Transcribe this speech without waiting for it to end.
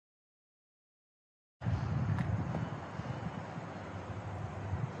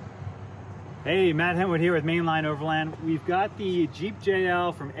Hey, Matt Hentwood here with Mainline Overland. We've got the Jeep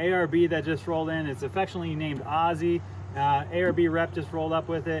JL from ARB that just rolled in. It's affectionately named Ozzy. ARB Rep just rolled up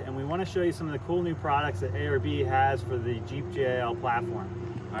with it, and we want to show you some of the cool new products that ARB has for the Jeep JL platform.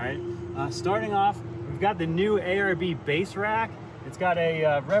 All right, starting off, we've got the new ARB Base Rack. It's got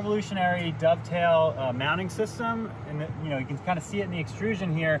a revolutionary dovetail mounting system, and you can kind of see it in the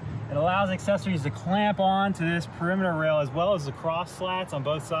extrusion here. It allows accessories to clamp on to this perimeter rail as well as the cross slats on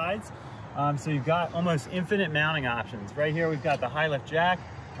both sides. So you've got almost infinite mounting options. Right here we've got the high lift jack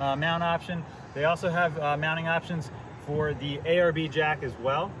mount option. They also have mounting options for the ARB jack as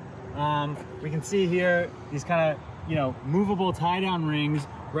well. We can see here these kind of movable tie down rings.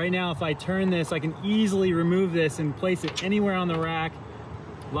 Right now if I turn this, I can easily remove this and place it anywhere on the rack,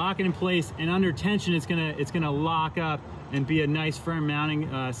 lock it in place, and under tension it's gonna lock up and be a nice firm mounting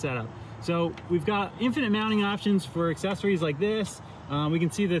setup. So we've got infinite mounting options for accessories like this. We can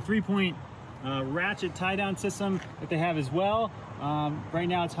see the 3-point ratchet tie-down system that they have as well. Right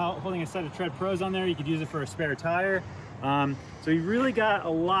now it's holding a set of Tread Pros on there. You could use it for a spare tire. So you really got a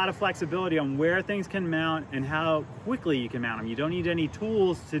lot of flexibility on where things can mount and how quickly you can mount them. You don't need any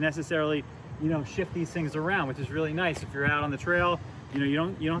tools to necessarily shift these things around, which is really nice if you're out on the trail. You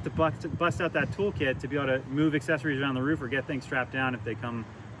don't have to bust out that toolkit to be able to move accessories around the roof or get things strapped down if they come,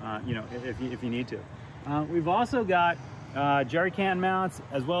 if you need to. We've also got jerry can mounts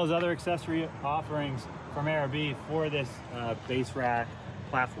as well as other accessory offerings from ARB for this base rack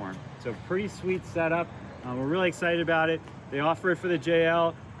platform. So pretty sweet setup. We're really excited about it. They offer it for the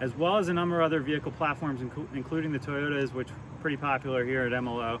JL as well as a number of other vehicle platforms, including the Toyotas, which are pretty popular here at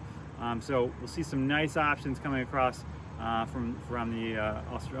MLO. So we'll see some nice options coming across from the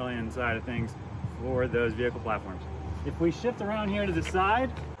Australian side of things for those vehicle platforms. If we shift around here to the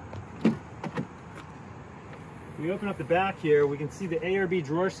side, we open up the back here, we can see the ARB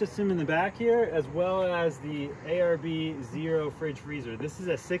drawer system in the back here, as well as the ARB Zero fridge freezer. This is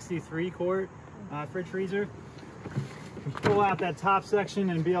a 63 quart fridge freezer. You can pull out that top section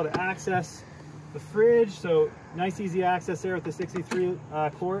and be able to access the fridge. So nice, easy access there with the 63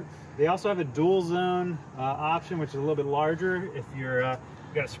 quart. They also have a dual zone option, which is a little bit larger if you've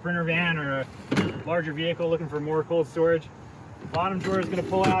got a Sprinter van or a larger vehicle looking for more cold storage. Bottom drawer is going to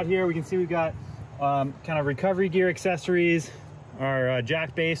pull out here. We can see we've got kind of recovery gear accessories, our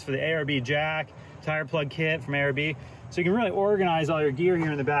jack base for the ARB jack, tire plug kit from ARB. So you can really organize all your gear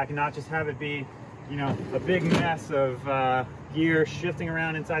here in the back and not just have it be, a big mess of gear shifting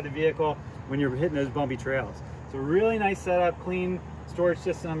around inside the vehicle when you're hitting those bumpy trails. So really nice setup, clean storage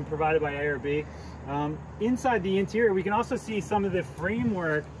system provided by ARB. Inside the interior, we can also see some of the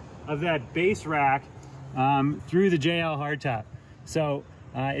framework of that base rack through the JL hardtop. So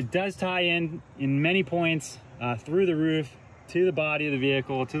it does tie in many points through the roof, to the body of the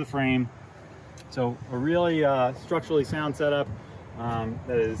vehicle, to the frame. So a really structurally sound setup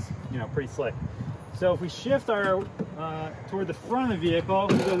that is pretty slick. So if we shift our toward the front of the vehicle,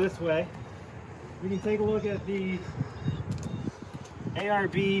 we go this way, we can take a look at the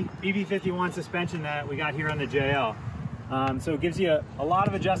ARB BB51 suspension that we got here on the JL. So it gives you a lot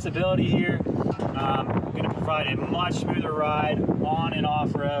of adjustability here. Going to provide a much smoother ride on and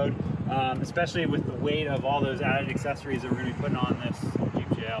off road, especially with the weight of all those added accessories that we're going to be putting on this Jeep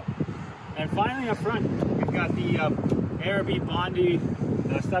JL. And finally up front, we've got the ARB Bondi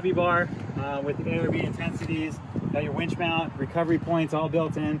stubby bar with the ARB intensities. Got your winch mount, recovery points all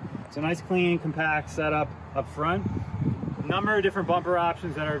built in. It's a nice, clean, compact setup up front. A number of different bumper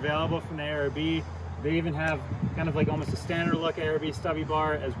options that are available from the ARB. They even have kind of like almost a standard look ARB stubby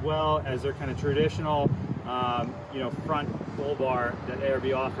bar, as well as their kind of traditional front bull bar that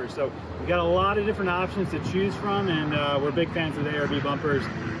ARB offers. So we've got a lot of different options to choose from, and we're big fans of the ARB bumpers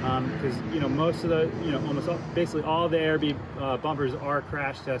because most of the basically all the ARB bumpers are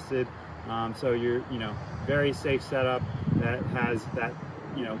crash tested. So you're very safe setup that has that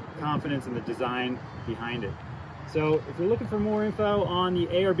confidence in the design behind it. So if you're looking for more info on the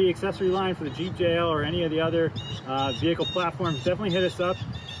ARB accessory line for the Jeep JL or any of the other vehicle platforms, definitely hit us up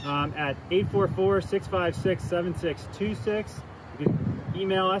at 844-656-7626. You can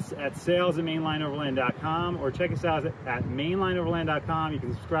email us at sales@mainlineoverland.com or check us out at mainlineoverland.com. You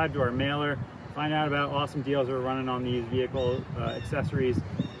can subscribe to our mailer, find out about awesome deals that we're running on these vehicle accessories.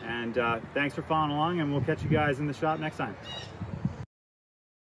 And thanks for following along, and we'll catch you guys in the shop next time.